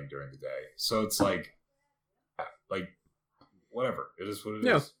something during the day. So it's like whatever. It is what it is.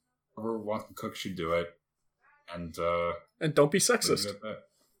 Yeah. Whoever wants to cook should do it. And And don't be leave it sexist. at that.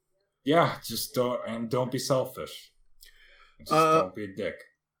 Yeah, just don't be selfish. Just Uh, don't be a dick.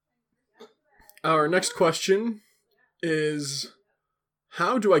 Our next question is,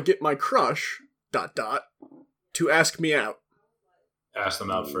 how do I get my crush, ... to ask me out? Ask them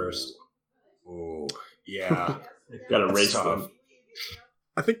out first. Ooh, yeah. Gotta That's race tough. them.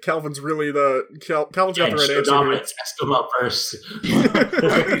 I think Calvin's really Calvin's got Yeah, the right show answer here. dominance. Ask them out first.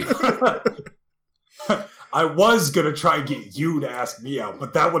 I was gonna try and get you to ask me out,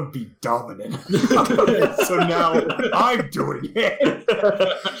 but that would be dominant. So now I'm doing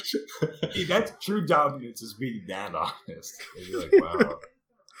it. See, that's true dominance, is being that honest. And you're like, wow.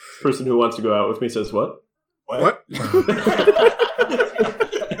 Person who wants to go out with me says what? What?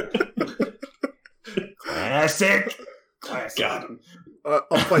 Classic. Got him. I'll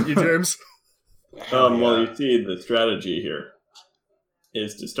fight you, James. Well, you see, the strategy here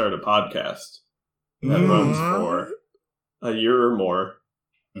is to start a podcast that runs for a year or more,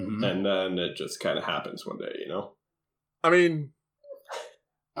 and then it just kind of happens one day, you know? I mean,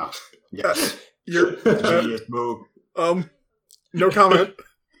 Yes. you're Genius move. no comment.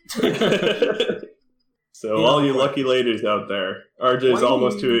 So all you lucky ladies out there, RJ's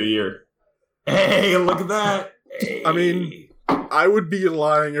almost to a year. Hey, look at that. Hey. I mean, I would be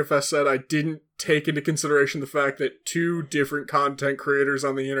lying if I said I didn't take into consideration the fact that 2 different content creators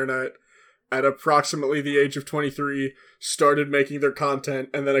on the internet at approximately the age of 23 started making their content,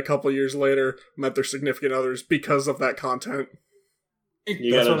 and then a couple years later met their significant others because of that content.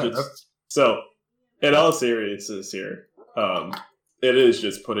 You gotta so, in all seriousness here, it is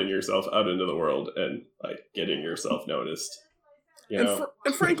just putting yourself out into the world and like getting yourself noticed. You know?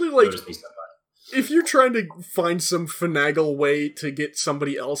 And frankly, like, if you're trying to find some finagle way to get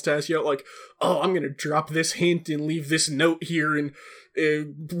somebody else to ask you out, like, oh, I'm gonna drop this hint and leave this note here and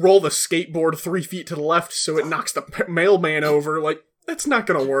roll the skateboard 3 feet to the left so it knocks the mailman over, like, that's not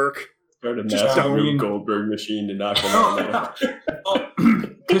gonna work. Start a Just massive don't Rube mean- Goldberg machine to knock them out.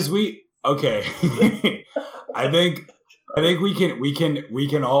 Because okay. I think we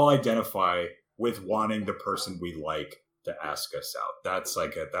can all identify with wanting the person we like to ask us out. That's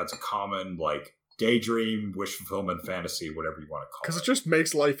a common like daydream, wish fulfillment, fantasy, whatever you want to call it. Because it just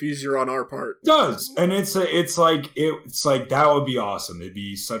makes life easier on our part. It does, and it's like that would be awesome. It'd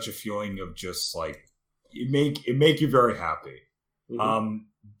be such a feeling of just like it make you very happy.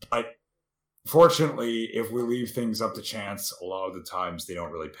 But fortunately, if we leave things up to chance, a lot of the times they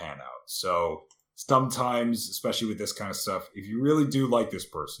don't really pan out. So sometimes, especially with this kind of stuff, if you really do like this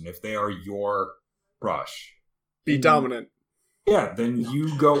person, if they are your crush, Be dominant. yeah, then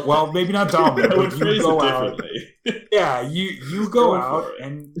you go. Well, maybe not dominant, I would but you phrase it go out. differently. Yeah, you go out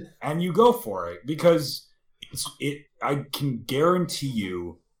and you go for it because I can guarantee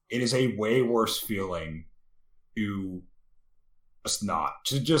you it is a way worse feeling to just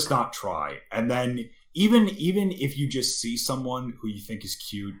not try. And then even if you just see someone who you think is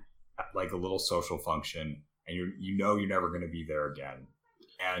cute at like a little social function and you're never going to be there again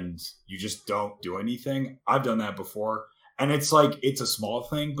and you just don't do anything. I've done that before. And it's like, it's a small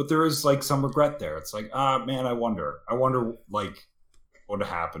thing, but there is like some regret there. It's like, man, I wonder like what would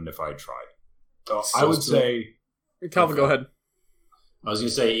have happened if I had tried. So I would say, Calvin, go ahead. I was going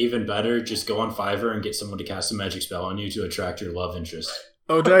to say, even better, just go on Fiverr and get someone to cast a magic spell on you to attract your love interest.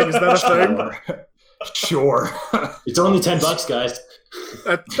 Oh, dang, is that a thing? sure. It's only $10, guys.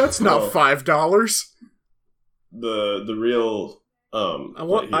 That's not $5. The real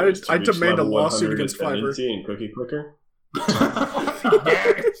I demand a lawsuit against Fiverr. And Cookie Clicker.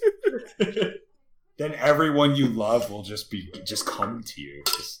 Then everyone you love will just come to you,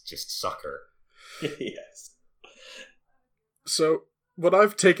 just sucker. Yes. So, what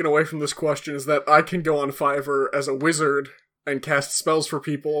I've taken away from this question is that I can go on Fiverr as a wizard and cast spells for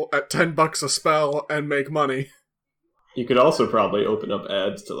people at $10 a spell and make money. You could also probably open up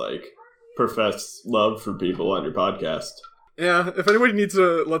ads to like profess love for people on your podcast. Yeah, if anybody needs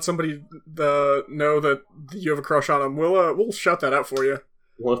to let somebody know that you have a crush on them, we'll shout that out for you.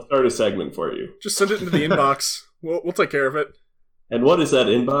 We'll start a segment for you. Just send it into the inbox. We'll take care of it. And what is that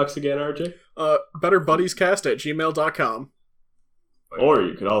inbox again, RJ? BetterBuddiesCast@gmail.com. Or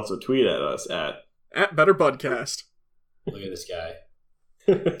you could also tweet at us at @BetterBudcast. Look at this guy.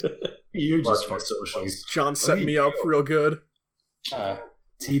 You just Mark my socials. John set me up real good.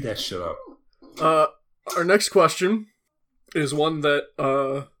 Tee that shit up. Our next question is one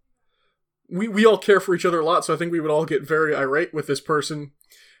that we all care for each other a lot, so I think we would all get very irate with this person.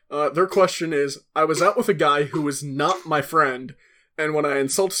 Their question is, I was out with a guy who was not my friend, and when I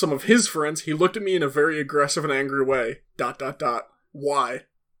insulted some of his friends, he looked at me in a very aggressive and angry way. ... Why?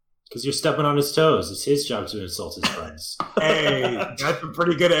 Because you're stepping on his toes. It's his job to insult his friends. Hey, that's a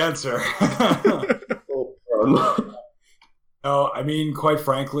pretty good answer. No, I mean, quite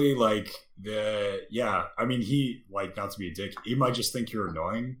frankly, like he, like, not to be a dick, he might just think you're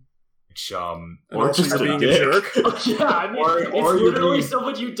annoying. Which, And Or also just you're a being a dick. jerk. Yeah, I mean, Or it's you're literally being-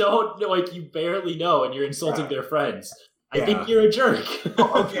 someone you don't know, like you barely know, and you're insulting their friends. I Yeah. think you're a jerk.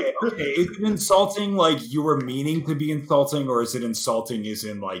 okay. Is it insulting like you were meaning to be insulting, or is it insulting as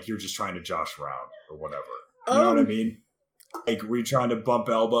in like you're just trying to josh around or whatever? You know what I mean? Like, were you trying to bump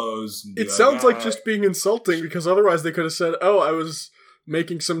elbows? And be It sounds like "Ah." just being insulting, because otherwise they could have said, "Oh, I was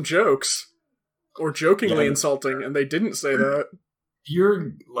making some jokes," or jokingly Yeah. insulting, and they didn't say that.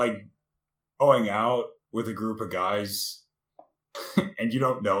 You're like going out with a group of guys and you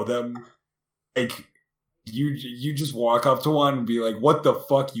don't know them. Like, you just walk up to one and be like, "What the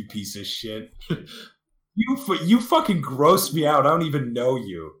fuck, you piece of shit." You fucking gross me out. I don't even know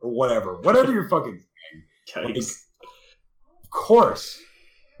you, or whatever you're fucking saying. Like, Yikes.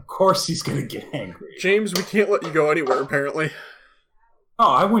 of course he's gonna get angry. James, we can't let you go anywhere, apparently.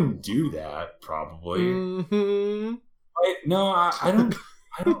 Oh, I wouldn't do that, probably. Mm-hmm. No, I don't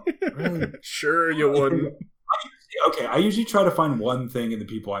really. Sure you wouldn't. Okay, I usually try to find one thing in the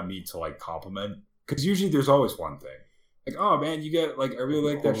people I meet to like compliment, because usually there's always one thing. Like, oh man, you get like, I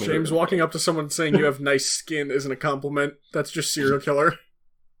really like that shirt. James walking up to someone saying you have nice skin isn't a compliment. That's just serial killer.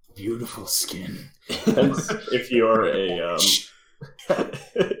 Beautiful skin. Depends if you're a.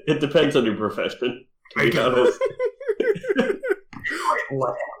 It depends on your profession. To be honest.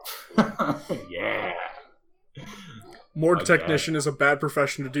 Yeah. Morgue Okay. technician is a bad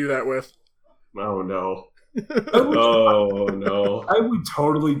profession to do that with. Oh no. I would, Oh no. I would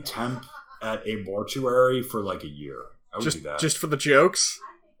totally temp at a mortuary for like a year. I would do that. Just for the jokes?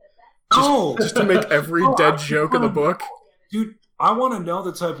 no, Just to make every Oh, dead I joke in the book? dude. I want to know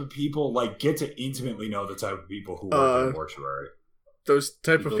the type of people, like, get to intimately know the type of people who work in a mortuary. Those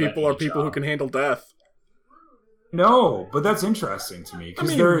type of People that people are need people who job. can handle death. No, but that's interesting to me because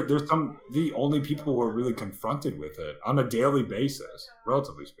I mean- they're the only people who are really confronted with it on a daily basis,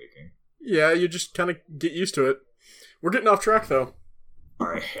 relatively speaking. Yeah, you just kind of get used to it. We're getting off track, though. All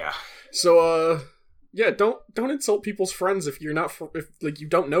right, yeah. So, yeah, don't insult people's friends if you're not if like you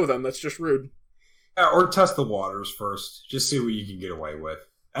don't know them. That's just rude. Yeah, or test the waters first. Just see what you can get away with,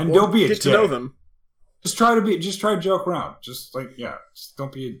 and Or don't be a get dick. to know them. Just try to joke around. Just like just don't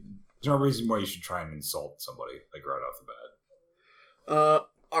be. There's no reason why you should try and insult somebody like right off the bat.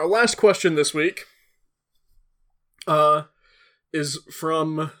 Our last question this week is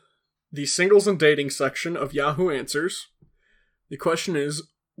from the singles and dating section of Yahoo Answers. The question is,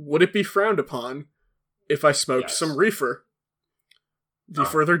 would it be frowned upon if I smoked Yes. some reefer? The No.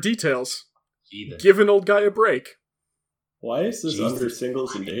 further details. Heathen. Give an old guy a break. Why is this Jesus. under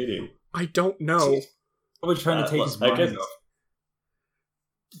singles and dating? I don't know. Probably trying to take his I mind guess- off.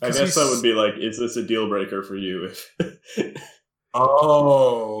 I 'Cause guess that he's- would be like, is this a deal breaker for you? If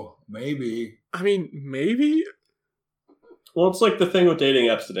Oh, maybe. I mean, maybe? well, it's like the thing with dating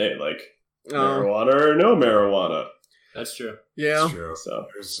apps today, like Uh, marijuana or no marijuana. That's true. yeah. It's true. So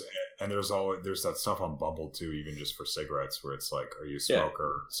There's that stuff on Bumble too, even just for cigarettes, where it's like, are you a Yeah.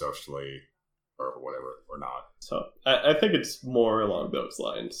 smoker socially or whatever or not? I think it's more along those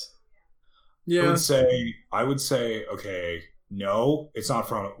lines. Yeah. I would say, okay, no, it's not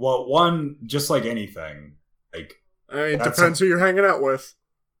from. Well, one, just like anything, like I mean, it That's depends who you're hanging out with.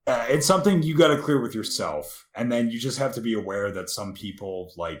 it's something you got to clear with yourself, and then you just have to be aware that some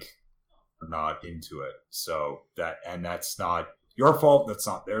people like are not into it. So that's not your fault. That's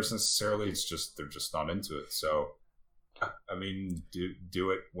not theirs necessarily. It's just they're just not into it. So, I mean,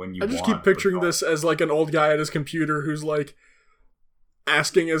 do it when you. I just want, keep picturing but don't- this as like an old guy at his computer who's like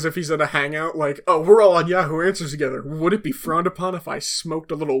asking as if he's at a hangout, like, "Oh, we're all on Yahoo Answers together. Would it be frowned upon if I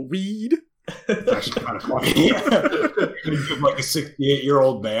smoked a little weed?" It's actually kind of funny. You give, like a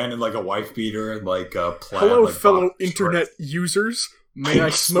 68-year-old man and like a wife beater and like a plaid. Hello, like, fellow boxer internet shorts. users. May I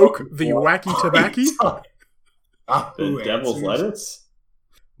smoke the wacky tobacco? The devil's lettuce.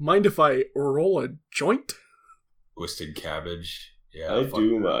 Mind if I roll a joint? Twisted cabbage. Yeah, I fuck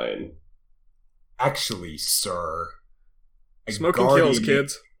do that. mine. Actually, sir. a Smoking kills, guardian-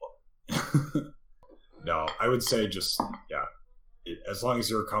 kids. No, I would say just as long as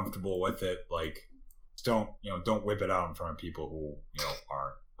you're comfortable with it, like don't whip it out in front of people who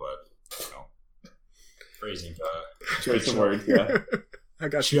aren't. But Phrasing. Choice of words, yeah. I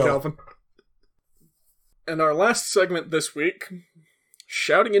got you, Chill. Calvin. And our last segment this week,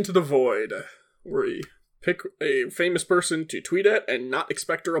 Shouting into the Void, where we pick a famous person to tweet at and not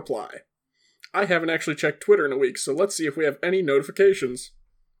expect a reply. I haven't actually checked Twitter in a week, so let's see if we have any notifications.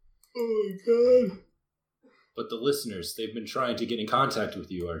 oh my god, But the listeners, they've been trying to get in contact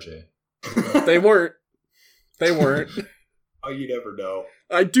with you, RJ. They weren't. They weren't. oh, you never know.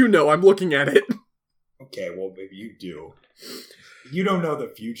 I do know, I'm looking at it. Okay, well maybe you do. You don't know the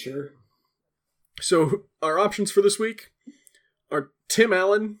future. So, our options for this week are Tim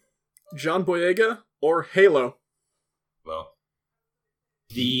Allen, John Boyega, or Halo. Well,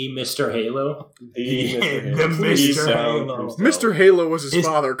 The Mr. Halo. The The Mr. Mr. Sound Halo. himself. Mr. Halo was his Is-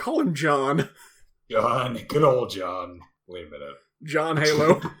 father. Call him John. John, good old John. Wait a minute. John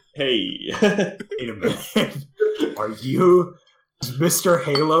Halo. Hey. Wait a minute. Are you Mr.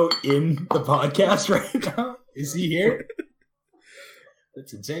 Halo in the podcast right now? Is he here?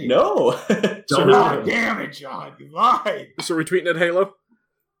 That's insane. No. God damn it, John. You lied. So we're tweeting at Halo?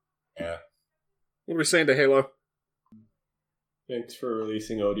 Yeah. What are we saying to Halo? Thanks for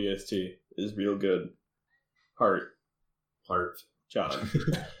releasing ODST. It's real good. Heart, John.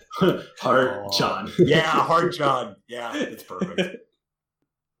 Heart John. Yeah, Heart John. Yeah, it's perfect.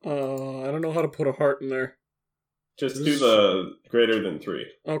 I don't know how to put a heart in there. Just do the greater than 3.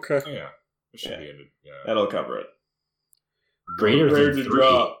 Okay. Oh, yeah. It should be in it. Yeah. That'll cover it. Greater Where than to 3.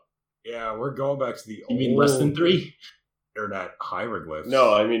 drop? Yeah, we're going back to the You mean less than 3? internet hieroglyphs.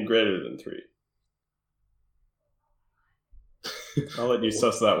 No, I mean greater than 3. I'll let you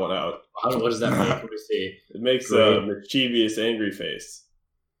suss that one out. What does that make? Let me see. It makes Great. a mischievous, angry face.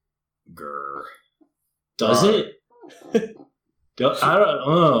 Grr. Does it? I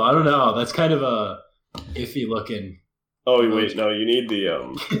don't know. That's kind of a iffy looking. Oh wait, no, you need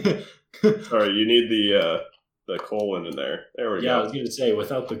the sorry, you need the colon in there. There we Yeah, I go. was gonna say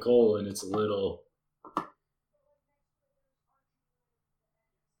without the colon, it's a little.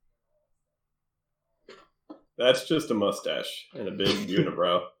 That's just a mustache and a big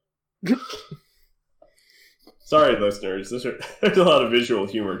unibrow. Sorry, listeners. There's a lot of visual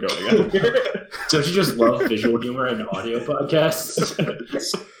humor going on here. Don't you just love visual humor in audio podcasts?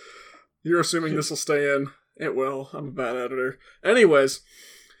 You're assuming this will stay in. It will. I'm a bad editor. Anyways,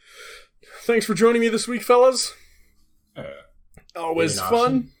 thanks for joining me this week, fellas. Always Maybe an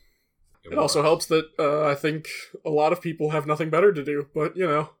fun. option. It also helps that I think a lot of people have nothing better to do, but,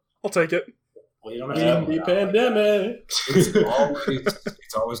 I'll take it. Well, you don't have to Happy pandemic.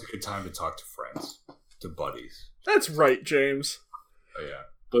 It's always a good time to talk to friends, to buddies. That's right, James. Oh, yeah.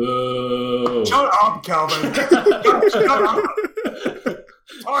 Boo. Shut up, Calvin. Shut up.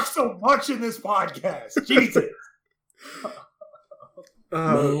 Talk so much in this podcast. Jesus.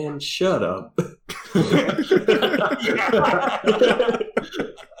 Man, shut up.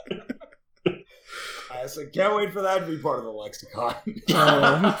 So can't wait for that to be part of the lexicon.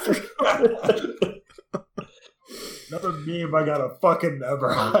 Another meme I gotta fucking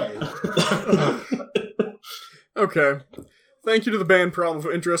memorize. Okay. Thank you to the band Problem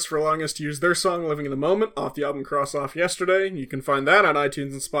of Interest for allowing us to use their song Living in the Moment off the album Cross Off Yesterday. You can find that on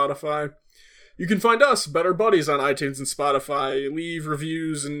iTunes and Spotify. You can find us, Better Buddies, on iTunes and Spotify. Leave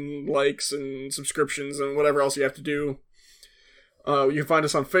reviews and likes and subscriptions and whatever else you have to do. You can find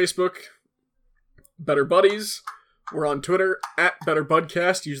us on Facebook, Better Buddies. We're on Twitter,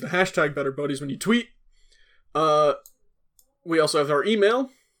 @BetterBudcast. Use the hashtag BetterBuddies when you tweet. We also have our email,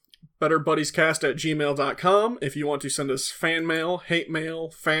 betterbuddiescast@gmail.com. If you want to send us fan mail, hate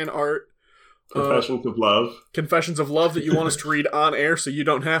mail, fan art, Confessions of love. confessions of love that you want us to read on air so you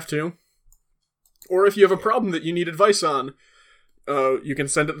don't have to. Or if you have a problem that you need advice on, you can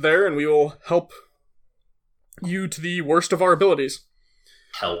send it there and we will help you to the worst of our abilities.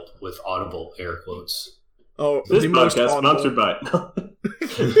 Help with audible air quotes. Oh, This the most podcast audible. sponsored by.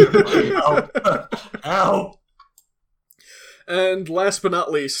 Help. And last but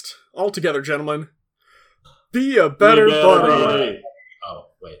not least, all together, gentlemen, be a better buddy. Oh,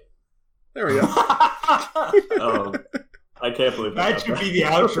 wait. There we go. Oh, I can't believe That should be the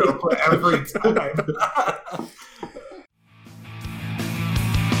outro for every time.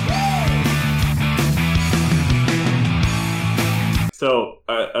 So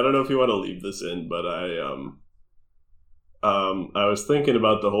I don't know if you want to leave this in, but I was thinking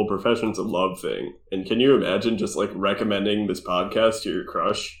about the whole professions of love thing, and can you imagine just like recommending this podcast to your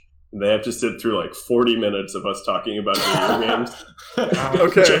crush? And they have to sit through like 40 minutes of us talking about video games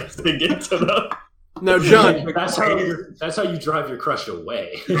Okay. just to get to them. Now, John, That's how you drive your crush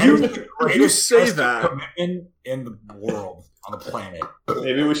away. you say that. Commitment in the world, on the planet.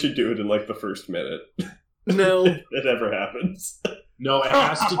 Maybe we should do it in like the first minute. No. If it ever happens. No, it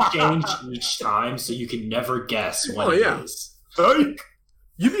has to change each time, so you can never guess when Oh, yeah. it is.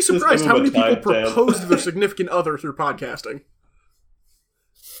 You'd be surprised give how him many a people timestamp. propose to their significant other through podcasting.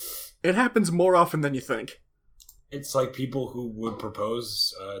 It happens more often than you think. It's like people who would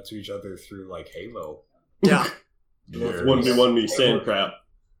propose to each other through like Halo. Yeah. 1v1 me sand crap.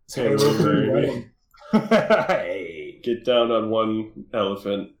 Hey. Get down on one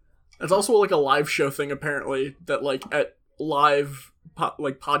elephant. It's also like a live show thing, apparently, that like at live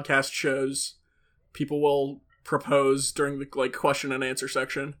podcast shows, people will propose during the like question and answer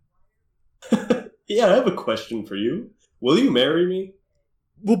section. Yeah, I have a question for you. Will you marry me?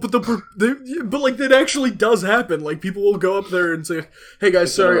 Well, but but like that actually does happen. Like people will go up there and say, "Hey guys,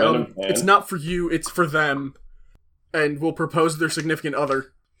 Is it a sorry, random fan? it's not for you, it's for them," and will propose their significant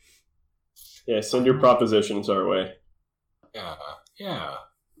other. Yeah, send your propositions our way. Yeah.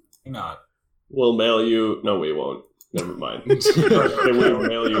 Why not? We'll mail you. No, we won't. Never mind. They will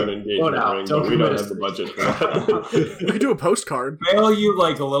mail you an engagement ring, but we don't have the budget for that. We could do a postcard. Mail you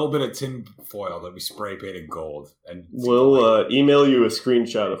like a little bit of tin foil that we spray painted gold, and We'll email you a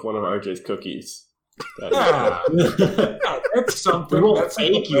screenshot of one of RJ's cookies. yeah, that's something. We won't That's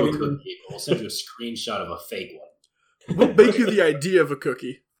fake you a something- cookie. We'll send you a screenshot of a fake one. We'll bake you the idea of a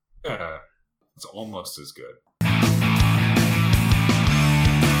cookie. Yeah, it's almost as good.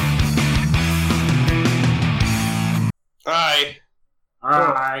 Hi. All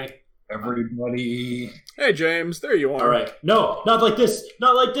right. Everybody, Hey James, there you are. All right. No, not like this.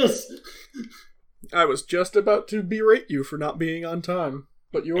 Not like this. I was just about to berate you for not being on time,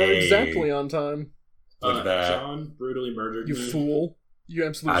 but you are Hey. exactly on time. Look at that. John brutally murdered You me. fool. You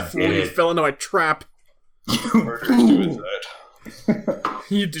absolute I fool. did You it. fell into my trap. Murder's doing that.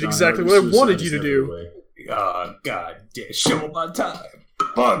 You did John exactly murder what I wanted suicide you to is do. every way. Oh, God damn, show up on time.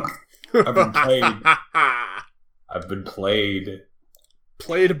 Bug. I've been played. I've been played.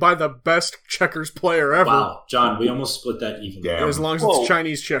 Played by the best checkers player ever. Wow, John, we almost split that even. Damn. As long as Whoa. it's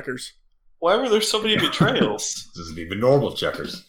Chinese checkers. Why were there so many betrayals? This isn't even normal checkers.